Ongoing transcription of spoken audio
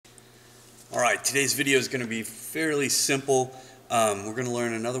Alright, today's video is going to be fairly simple. We're going to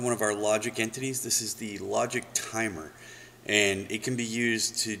learn another one of our logic entities. This is the logic timer, and it can be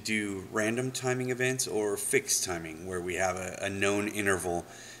used to do random timing events or fixed timing where we have a known interval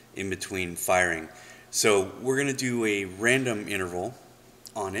in between firing. So we're going to do a random interval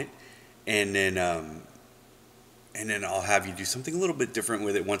on it, and then I'll have you do something a little bit different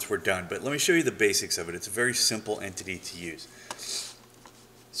with it once we're done. But let me show you the basics of it. It's a very simple entity to use.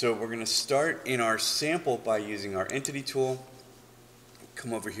 So we're going to start in our sample by using our entity tool.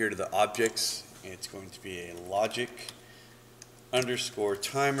 Come over here to the objects. It's going to be a logic underscore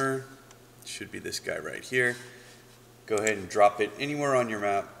timer. It should be this guy right here. Go ahead and drop it anywhere on your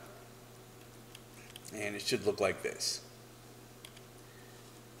map, and it should look like this.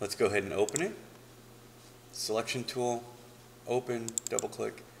 Let's go ahead and open it. Selection tool, open, double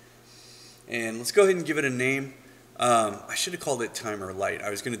click, and let's go ahead and give it a name. I should have called it timer light.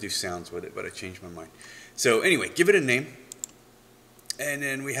 I was going to do sounds with it, but I changed my mind. So anyway, give it a name, and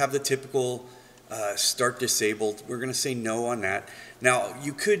then we have the typical start disabled. We're going to say no on that. Now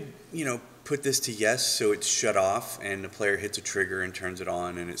you could, put this to yes, so it's shut off, and the player hits a trigger and turns it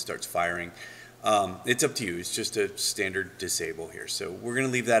on, and it starts firing. It's up to you. It's just a standard disable here. So we're going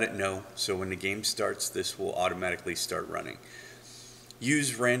to leave that at no. So when the game starts, this will automatically start running.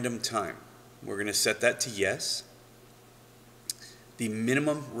 Use random time. We're going to set that to yes. The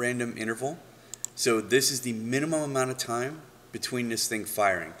minimum random interval. So this is the minimum amount of time between this thing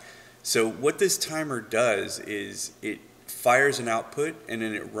firing. So what this timer does is it fires an output, and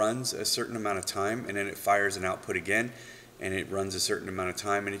then it runs a certain amount of time, and then it fires an output again, and it runs a certain amount of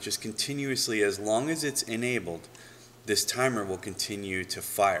time, and it just continuously, as long as it's enabled, this timer will continue to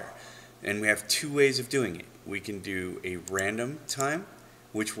fire. And we have two ways of doing it. We can do a random time,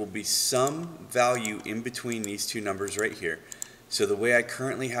 which will be some value in between these two numbers right here. So the way I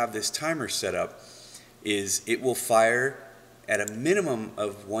currently have this timer set up is it will fire at a minimum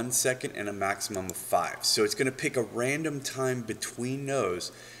of 1 second and a maximum of 5. So it's going to pick a random time between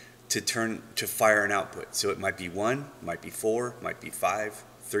those to fire an output. So it might be 1, might be 4, might be 5,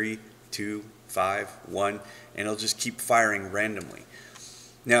 3, 2, 5, 1, and it'll just keep firing randomly.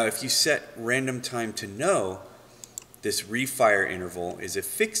 Now if you set random time to no, this refire interval is a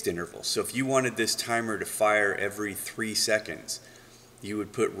fixed interval. So if you wanted this timer to fire every 3 seconds, you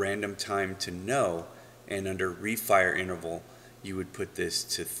would put random time to no, and under refire interval, you would put this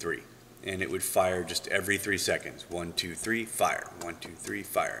to 3. And it would fire just every 3 seconds. 1, 2, 3, fire. 1, 2, 3,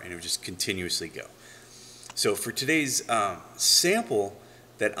 fire. And it would just continuously go. So for today's sample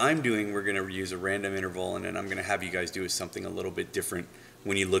that I'm doing, we're going to use a random interval, and then I'm going to have you guys do something a little bit different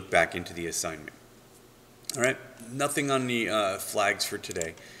when you look back into the assignment. All right, nothing on the flags for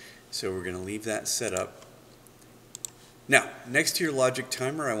today, so we're going to leave that set up. Now, next to your logic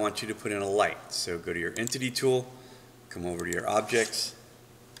timer, I want you to put in a light. So go to your entity tool, come over to your objects,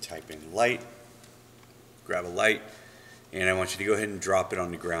 type in light, grab a light, and I want you to go ahead and drop it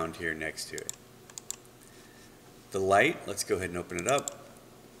on the ground here next to it. The light, let's go ahead and open it up.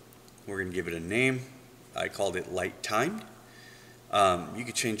 We're going to give it a name. I called it light timed. You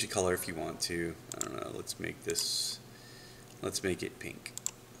could change the color if you want to. I don't know, let's make it pink.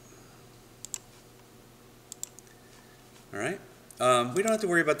 All right. We don't have to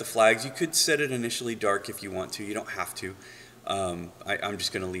worry about the flags. You could set it initially dark if you want to. You don't have to. I'm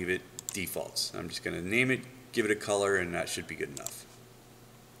just going to leave it defaults. I'm just going to name it, give it a color, and that should be good enough.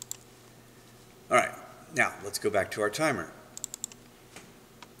 All right. Now, let's go back to our timer.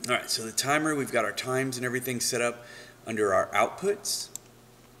 All right. So the timer, we've got our times and everything set up. Under our outputs,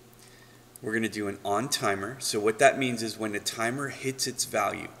 we're going to do an on timer. So what that means is when the timer hits its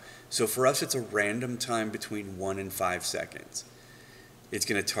value. So for us, it's a random time between 1 and 5 seconds. It's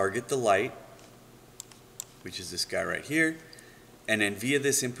going to target the light, which is this guy right here. And then via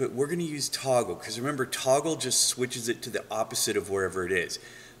this input, we're going to use toggle. Because remember, toggle just switches it to the opposite of wherever it is.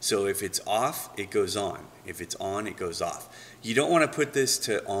 So if it's off, it goes on. If it's on, it goes off. You don't want to put this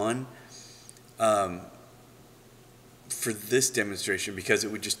to on for this demonstration, because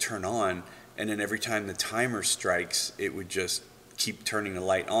it would just turn on, and then every time the timer strikes, it would just keep turning the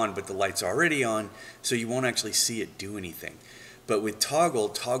light on, but the light's already on, so you won't actually see it do anything. But with toggle,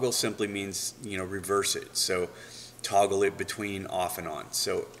 toggle simply means, reverse it. So toggle it between off and on.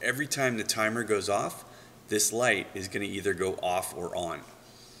 So every time the timer goes off, this light is going to either go off or on.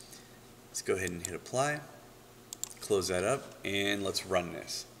 Let's go ahead and hit apply, close that up, and let's run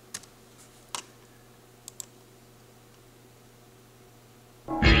this.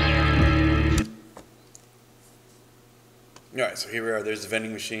 Alright, so here we are, there's the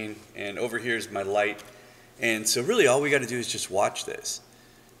vending machine, and over here is my light. And so really all we got to do is just watch this.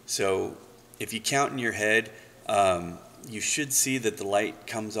 So if you count in your head, you should see that the light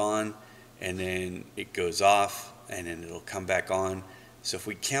comes on and then it goes off and then it'll come back on. So if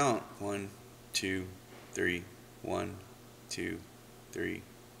we count 1, 2, 3, 1, 2, 3,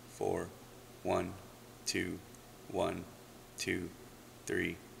 4, 1, 2, 1, 2,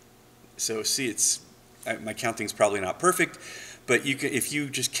 3. So see, it's my counting's probably not perfect, but you can, if you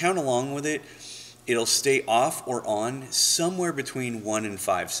just count along with it, it'll stay off or on somewhere between 1 and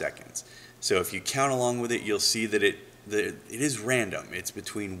 5 seconds. So if you count along with it, you'll see that it is random. It's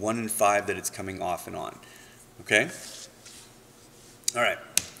between 1 and 5 that it's coming off and on. Okay? All right.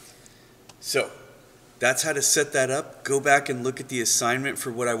 So that's how to set that up. Go back and look at the assignment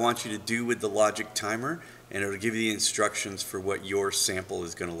for what I want you to do with the logic timer, and it'll give you the instructions for what your sample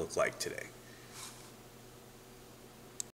is going to look like today.